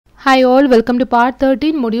Hi all, welcome to part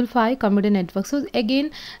 13, module 5, computer network. So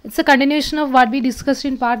again, it's a continuation of what we discussed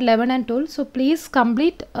in part 11 and 12. So please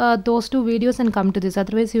complete those two videos and come to this,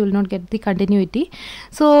 otherwise you will not get the continuity.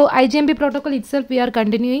 So IGMP protocol itself we are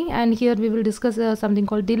continuing, and here we will discuss something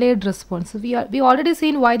called delayed response. So we already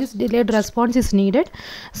seen why this delayed response is needed.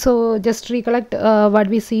 So just recollect what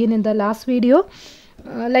we seen in the last video.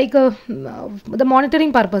 The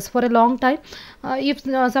monitoring purpose for a long time, if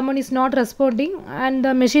someone is not responding and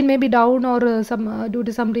the machine may be down or due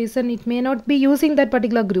to some reason it may not be using that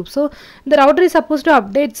particular group, so the router is supposed to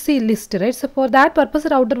update the list, right? So for that purpose, the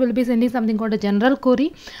router will be sending something called a general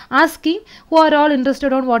query asking who are all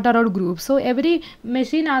interested on what are all groups. So every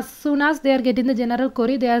machine, as soon as they are getting the general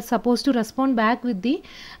query, they are supposed to respond back with the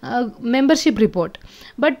membership report.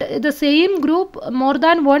 But the same group, more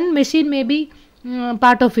than one machine may be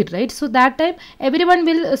part of it, right? So that time everyone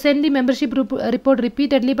will send the membership report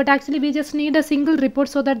repeatedly, but actually we just need a single report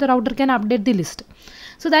so that the router can update the list.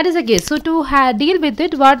 So that is the case. So to deal with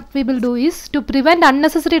it, what we will do is to prevent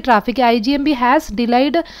unnecessary traffic, IGMP has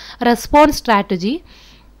delayed response strategy.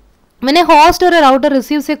 When a host or a router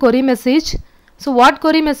receives a query message, so what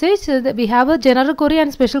query message? We have a general query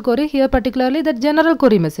and special query. Here particularly the general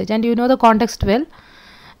query message, and you know the context well.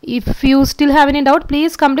 If you still have any doubt,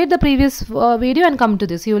 please complete the previous video and come to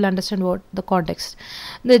this. You will understand what the context.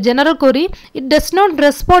 The general query, it does not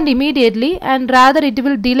respond immediately, and rather it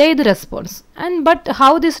will delay the response. But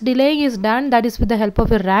how this delaying is done, that is with the help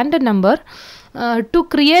of a random number to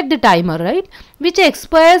create the timer, right, which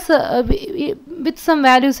expires with some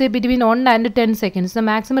value, say between 1 and 10 seconds. The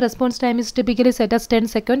maximum response time is typically set as 10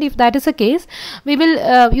 seconds. If that is the case, we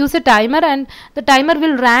will use a timer, and the timer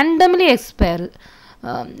will randomly expire.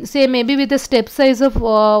 Say maybe with a step size of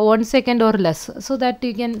 1 second or less, so that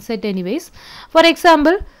you can set anyways. For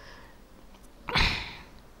example,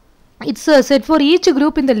 it's set for each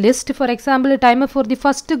group in the list. For example, a timer for the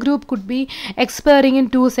first group could be expiring in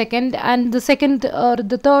 2 seconds, and the second or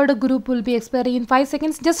the third group will be expiring in 5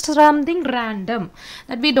 seconds. Just something random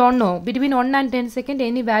that we don't know. Between 1 and 10 seconds,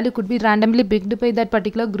 any value could be randomly picked by that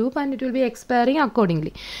particular group, and it will be expiring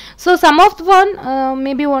accordingly. So some of one,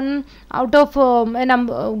 maybe one out of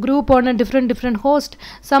a group on a different host,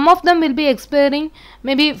 some of them will be expiring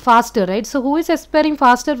maybe faster, right? So who is expiring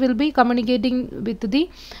faster will be communicating with the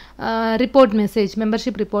report message,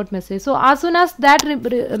 membership report message. So as soon as that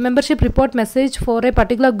membership report message for a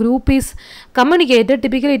particular group is communicated,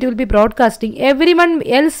 typically it will be broadcasting. Everyone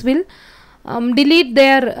else will delete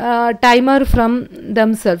their timer from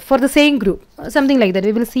themselves for the same group, something like that.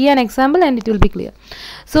 We will see an example and it will be clear.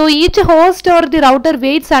 So each host or the router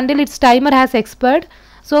waits until its timer has expired.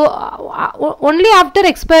 So only after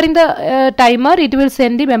expiring the timer, it will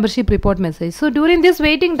send the membership report message. So during this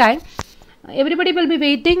waiting time, everybody will be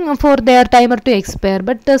waiting for their timer to expire,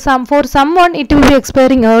 but for someone it will be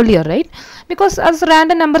expiring earlier, right? Because as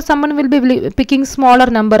random number, someone will be picking smaller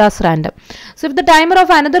number as random. So if the timer of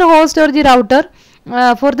another host or the router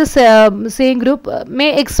for the same group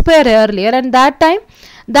may expire earlier, and that time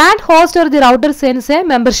that host or the router sends a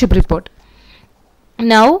membership report.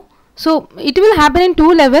 Now, so it will happen in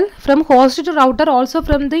 2 level, from host to router, also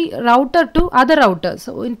from the router to other routers.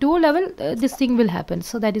 So in 2 level this thing will happen.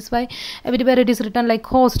 So that is why everywhere it is written like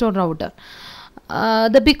host or router.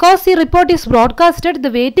 Because the report is broadcasted, the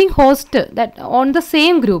waiting host that on the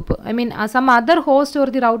same group, I mean some other host or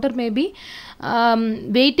the router may be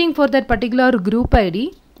waiting for that particular group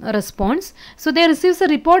ID response. So they receive a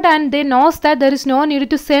report and they knows that there is no need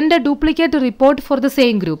to send a duplicate report for the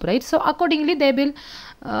same group, right? So accordingly they will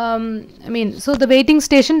so the waiting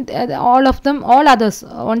station, all of them, all others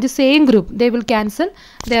on the same group, they will cancel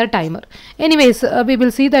their timer. Anyways, we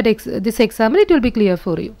will see that this example, it will be clear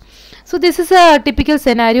for you. So this is a typical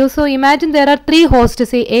scenario. So imagine there are 3 hosts,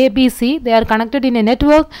 say A, B, C. They are connected in a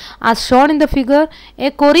network as shown in the figure.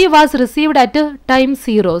 A query was received at time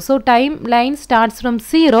 0. So timeline starts from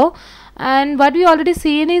 0. And what we already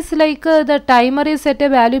seen is like the timer is set a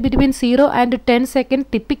value between 0 and 10 seconds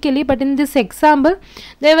typically, but in this example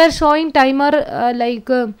they were showing timer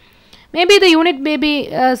maybe the unit may be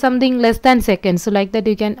something less than seconds. So like that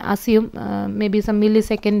you can assume maybe some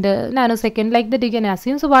millisecond, nanosecond, like that you can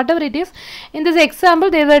assume. So whatever it is, in this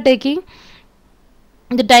example they were taking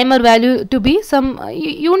the timer value to be some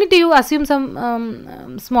unit. You assume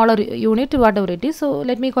some smaller unit, whatever it is. So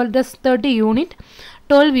let me call this 30 unit,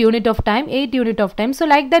 12 unit of time, 8 unit of time. So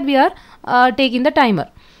like that we are taking the timer.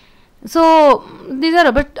 So these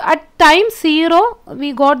are, but at time 0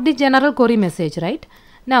 we got the general query message, right?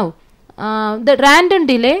 Now the random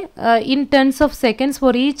delay in tens of seconds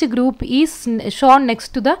for each group is shown next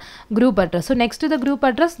to the group address. So next to the group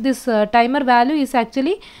address, this timer value is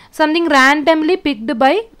actually something randomly picked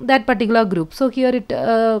by that particular group. So here it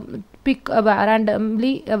pick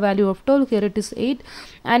randomly a value of 12. Here it is 8.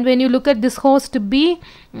 And when you look at this host B,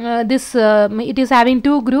 it is having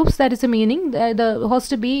two groups. That is the meaning. The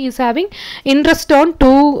host B is having interest on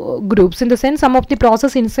two groups, in the sense some of the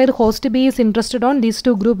process inside host B is interested on these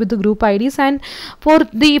two groups with the group IDs, and for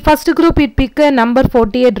the first group it pick a number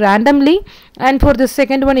 48 randomly, and for the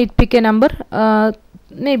second one it pick a number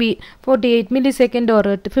maybe 48 millisecond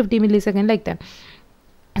or 50 millisecond, like that.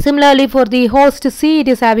 Similarly, for the host C, it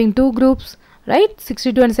is having two groups, right?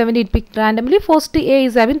 62 and 70 it picked randomly. Host A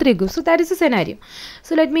is having three groups. So that is the scenario.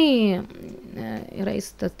 So let me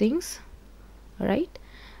erase the things. Right.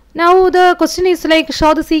 Now the question is like,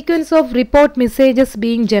 show the sequence of report messages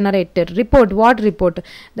being generated. Report, what report?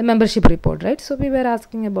 The membership report, right? So we were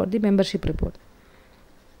asking about the membership report.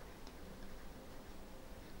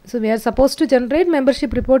 So we are supposed to generate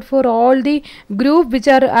membership report for all the group which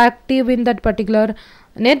are active in that particular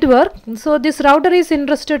network. So this router is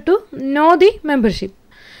interested to know the membership.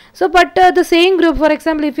 So but the same group, for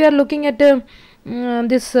example, if you are looking at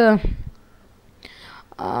this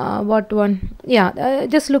what one, yeah,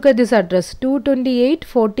 just look at this address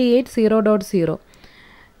 228.48.0.0.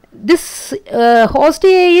 This host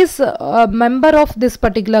A is a member of this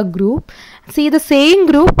particular group. See, the same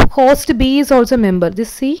group host B is also a member.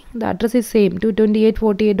 This, see, the address is same,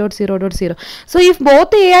 228.48.0.0. So if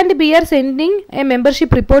both A and B are sending a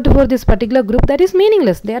membership report for this particular group, that is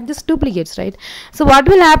meaningless. They are just duplicates, right? So what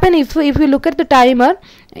will happen if you look at the timer?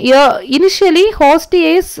 Initially host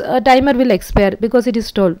A's timer will expire because it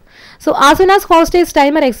is told. So as soon as host A's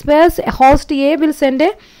timer expires, host A will send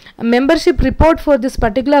a membership report for this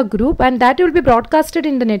particular group, and that will be broadcasted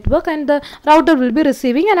in the network, and the router will be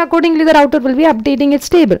receiving, and accordingly the router will be updating its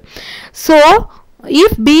table. So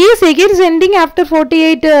if B is again sending after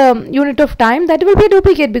 48 unit of time, that will be a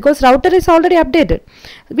duplicate because router is already updated.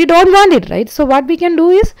 We don't want it, right? So what we can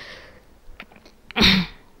do is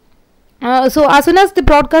so as soon as the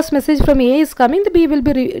broadcast message from A is coming, the B will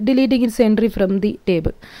be deleting its entry from the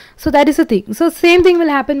table. So that is the thing. So same thing will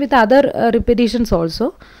happen with other repetitions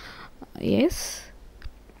also. Yes,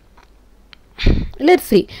 let's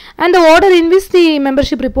see. And the order in which the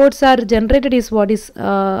membership reports are generated is what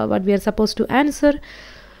we are supposed to answer.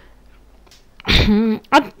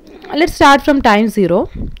 Let's start from time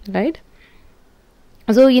 0, right?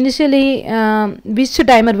 So initially which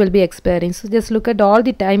timer will be expiring? So just look at all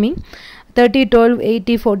the timing: 30, 12,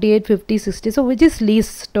 80, 48, 50, 60. So which is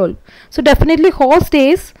least 12? So definitely host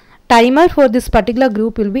A's timer for this particular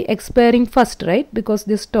group will be expiring first, right? Because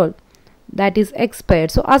this 12, that is expired.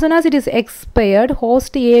 So as soon as it is expired,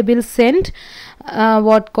 host A will send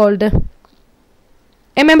what called a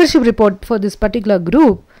membership report for this particular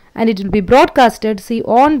group, and it will be broadcasted. See,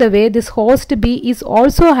 on the way this host B is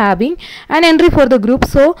also having an entry for the group.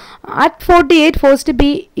 So at 48, host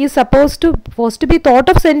B is supposed to be thought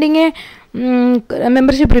of sending a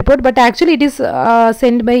membership report, but actually it is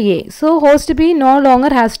sent by A. So host B no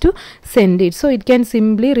longer has to send it, so it can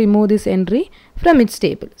simply remove this entry from its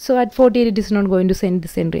table. So at 48 it is not going to send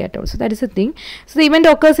this entry at all. So that is the thing. So the event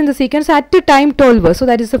occurs in the sequence at the time 12. So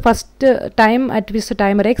that is the first time at which the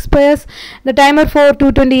timer expires. The timer for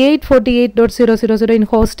 228.48.0.0 in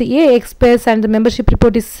host A expires, and the membership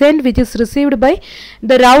report is sent, which is received by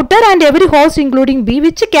the router and every host including B,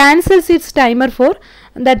 which cancels its timer for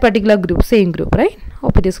that particular group, same group, right?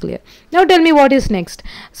 Hope it is clear. Now tell me what is next.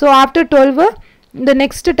 So after 12, the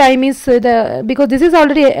next time is because this is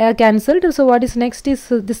already cancelled. So what is next is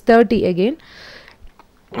this 30 again.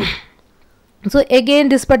 So again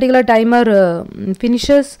this particular timer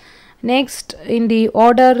finishes. Next in the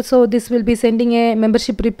order, so this will be sending a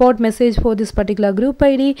membership report message for this particular group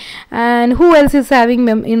ID, and who else is having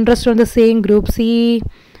interest on the same group? See,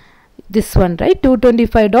 this one, right?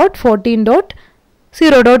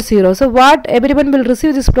 225.14.0.0. So what, everyone will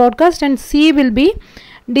receive this broadcast, and C will be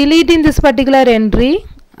deleting this particular entry,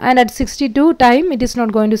 and at 62 time it is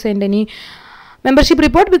not going to send any membership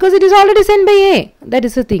report because it is already sent by A. That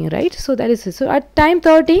is the thing, right? So that is it. So at time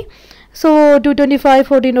 30, so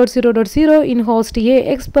 225.14.0.0 in host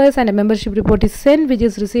A expires, and a membership report is sent, which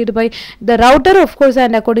is received by the router, of course,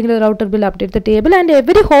 and accordingly the router will update the table, and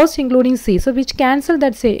every host including C, so which cancel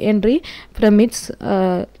that say entry from its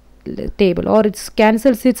table, or it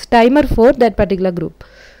cancels its timer for that particular group.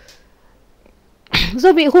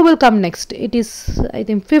 So who will come next? It is, I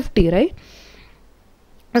think, 50, right?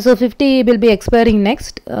 So 50 will be expiring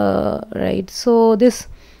next, right? So this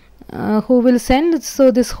who will send.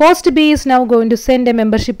 So this host B is now going to send a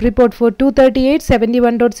membership report for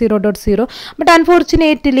 238.71.0.0, but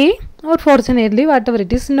unfortunately or fortunately, whatever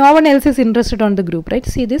it is, no one else is interested on the group, right?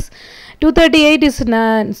 See this 238 is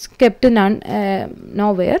kept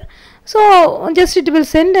nowhere, so just it will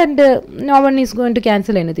send, and no one is going to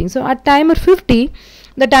cancel anything. So at timer 50,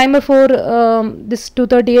 the timer for this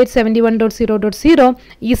 238.71.0.0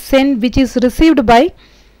 is sent, which is received by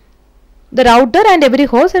the router and every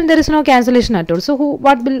host, and there is no cancellation at all. So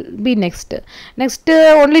what will be next?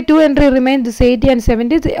 Only two entry remain, this 80 and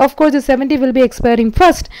 70. Of course the 70 will be expiring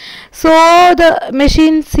first, so the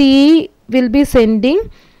machine C will be sending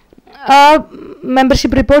a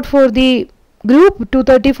membership report for the group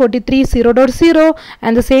 230.43.0.0,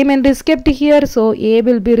 and the same entry is kept here. So A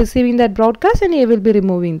will be receiving that broadcast and A will be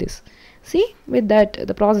removing this. See, with that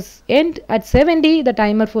the process end at 70, the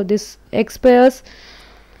timer for this expires,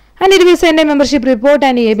 and it will send a membership report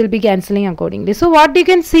and A will be cancelling accordingly. So what you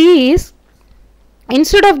can see is,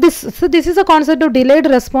 instead of this, so this is a concept of delayed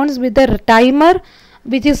response with the timer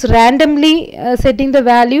which is randomly setting the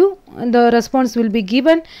value, and the response will be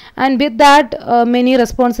given, and with that many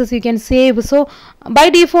responses you can save. So by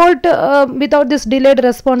default, without this delayed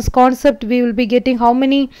response concept, we will be getting how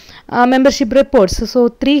many membership reports? So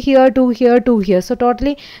 3 here, 2 here, 2 here, so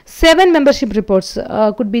totally 7 membership reports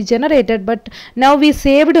could be generated. But now we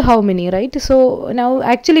saved how many, right? So now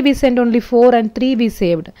actually we sent only 4 and 3 we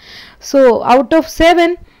saved. So out of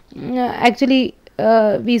 7 actually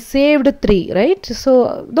we saved 3, right?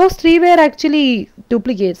 So those 3 were actually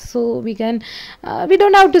duplicates, so we can we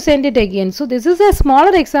don't have to send it again. So this is a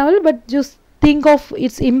smaller example, but just think of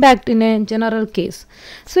its impact in a general case.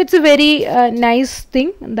 So it's a very nice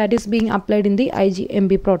thing that is being applied in the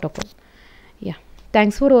IGMB protocol. Yeah,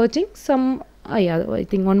 thanks for watching. Yeah, I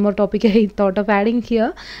think one more topic I thought of adding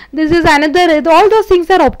here. This is another, all those things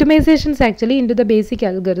are optimizations actually into the basic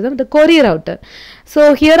algorithm, the query router.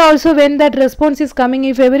 So here also, when that response is coming,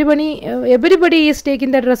 if everybody is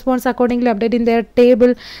taking that response accordingly, updating their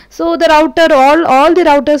table, so the router, all the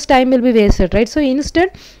router's time will be wasted, right? So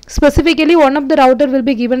instead, specifically one of the router will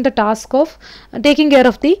be given the task of taking care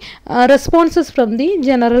of the responses from the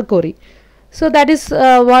general query. So that is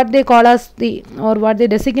what they call as what they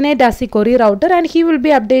designate as the query router, and he will be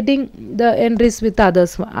updating the entries with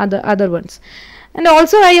other ones. And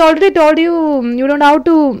also I already told you, you don't have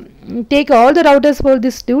to take all the routers for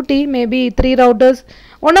this duty. Maybe 3 routers,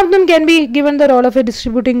 one of them can be given the role of a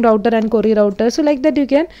distributing router and query router. So like that you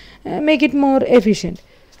can make it more efficient.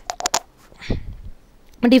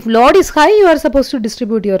 But if load is high, you are supposed to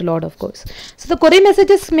distribute your load, of course. So the query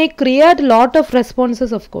messages may create lot of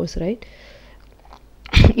responses, of course, right?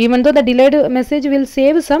 Even though the delayed message will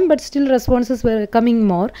save some, but still responses were coming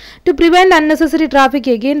more. To prevent unnecessary traffic,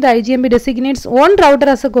 again the IGMB designates one router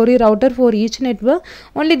as a query router for each network.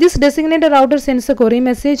 Only this designated router sends a query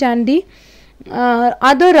message, and the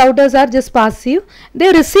other routers are just passive.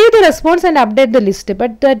 They receive the response and update the list,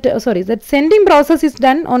 but that sending process is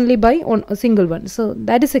done only by a single one. So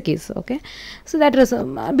that is the case. Okay, so that was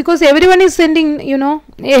because everyone is sending, you know,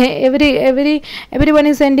 everyone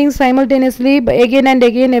is sending simultaneously, but again and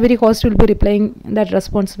again every host will be replying that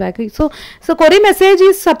response back. So query message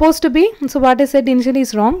is supposed to be, so what I said initially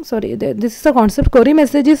is wrong, sorry, this is a concept. Query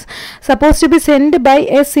message is supposed to be sent by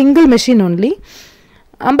a single machine only.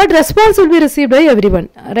 But response will be received by everyone,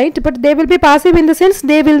 right? But they will be passive in the sense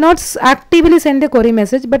they will not actively send a query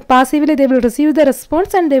message, but passively they will receive the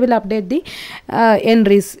response and they will update the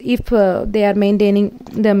entries if they are maintaining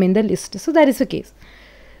them in the list. So that is the case.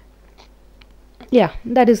 Yeah,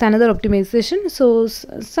 that is another optimization. So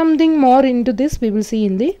something more into this we will see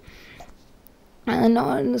in the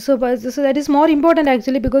so that is more important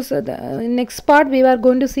actually, because the next part we are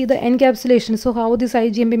going to see the encapsulation. So how this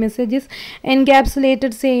IGMB message is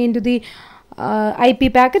encapsulated, say, into the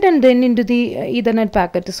IP packet and then into the Ethernet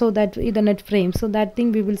packet, so that Ethernet frame. So that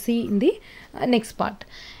thing we will see in the next part.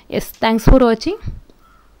 Yes, thanks for watching.